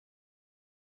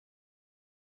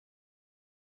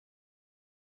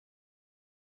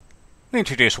We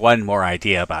introduce one more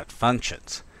idea about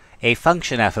functions. A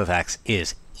function f of x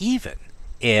is even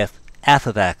if f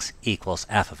of x equals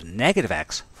f of negative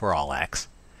x for all x,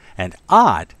 and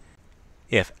odd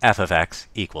if f of x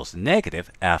equals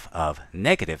negative f of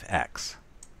negative x.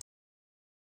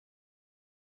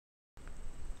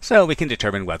 So we can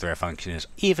determine whether a function is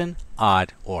even,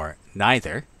 odd, or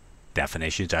neither.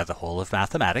 Definitions are the whole of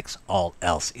mathematics. All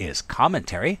else is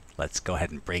commentary. Let's go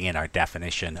ahead and bring in our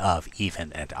definition of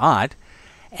even and odd.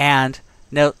 And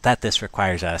note that this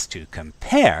requires us to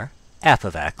compare f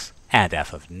of x and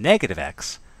f of negative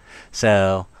x.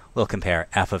 So we'll compare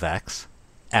f of x,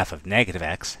 f of negative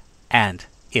x, and,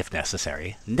 if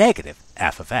necessary, negative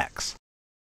f of x.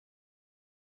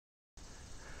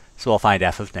 So we'll find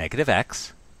f of negative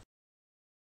x.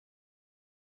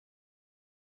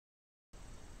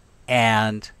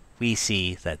 And we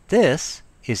see that this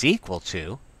is equal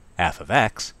to f of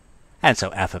x, and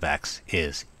so f of x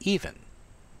is even.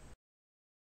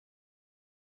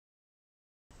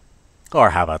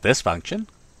 Or how about this function?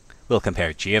 We'll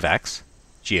compare g of x,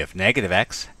 g of negative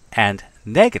x, and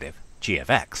negative g of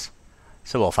x.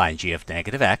 So we'll find g of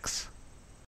negative x,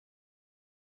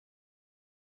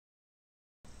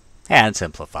 and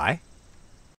simplify.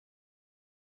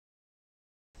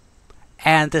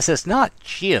 And this is not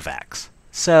g of x,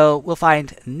 so we'll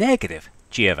find negative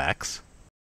g of x,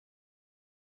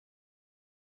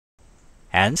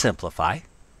 and simplify.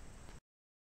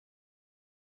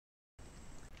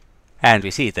 And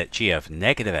we see that g of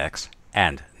negative x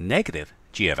and negative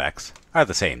g of x are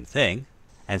the same thing,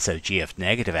 and so g of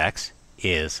negative x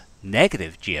is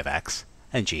negative g of x,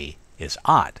 and g is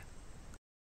odd.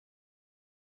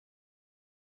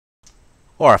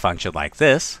 Or a function like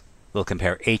this, we'll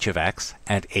compare h of x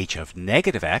and h of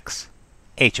negative x.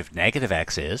 H of negative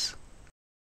x is,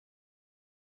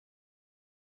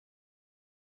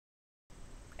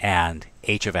 and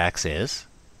h of x is,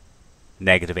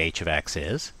 negative h of x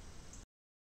is,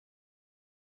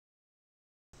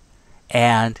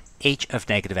 and h of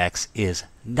negative x is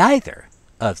neither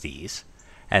of these,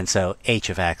 and so h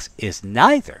of x is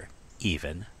neither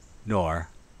even nor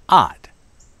odd.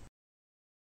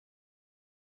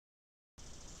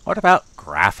 What about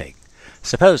graphing?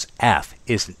 Suppose f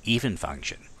is an even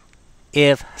function.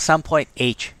 If some point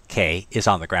hk is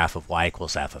on the graph of y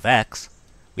equals f of x,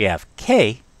 we have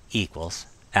k equals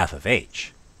f of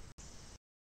h.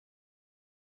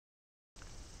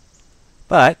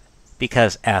 But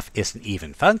because f is an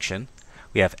even function,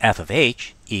 we have f of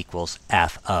h equals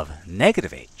f of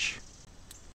negative h.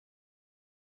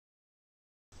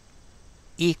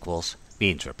 Equals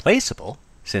means replaceable.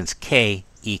 Since k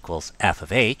equals f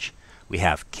of h, we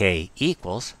have k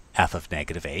equals f of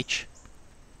negative h.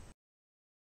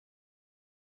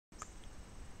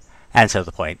 And so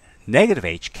the point negative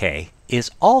hk is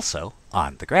also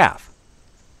on the graph.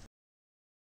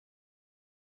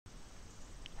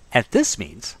 And this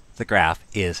means the graph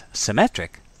is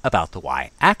symmetric about the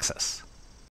y-axis.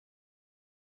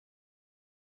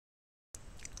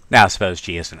 Now suppose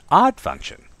g is an odd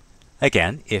function.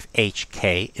 Again, if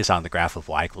hk is on the graph of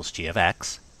y equals g of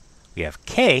x, we have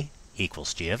k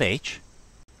equals g of h.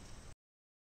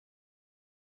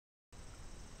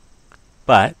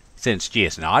 But since g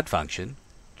is an odd function,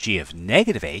 g of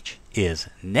negative h is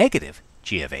negative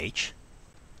g of h.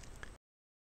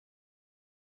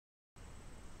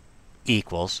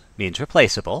 Equals means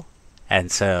replaceable,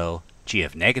 and so g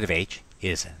of negative h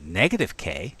is negative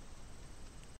k.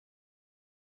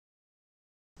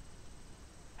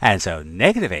 And so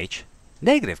negative h,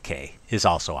 negative k, is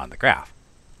also on the graph.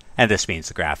 And this means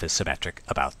the graph is symmetric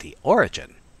about the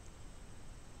origin.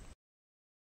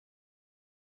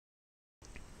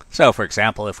 So for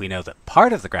example, if we know that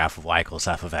part of the graph of y equals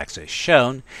f of x is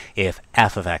shown, if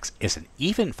f of x is an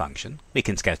even function, we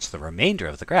can sketch the remainder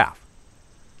of the graph.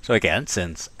 So again,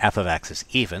 since f of x is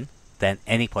even, then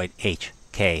any point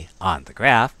hk on the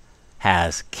graph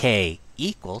has k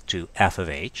equal to f of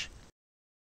h.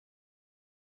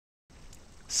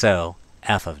 So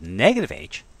f of negative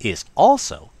h is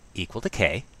also equal to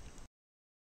k.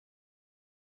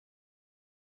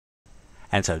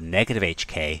 And so negative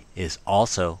hk is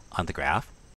also on the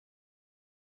graph.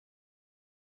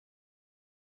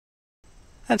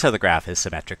 And so the graph is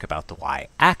symmetric about the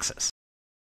y-axis.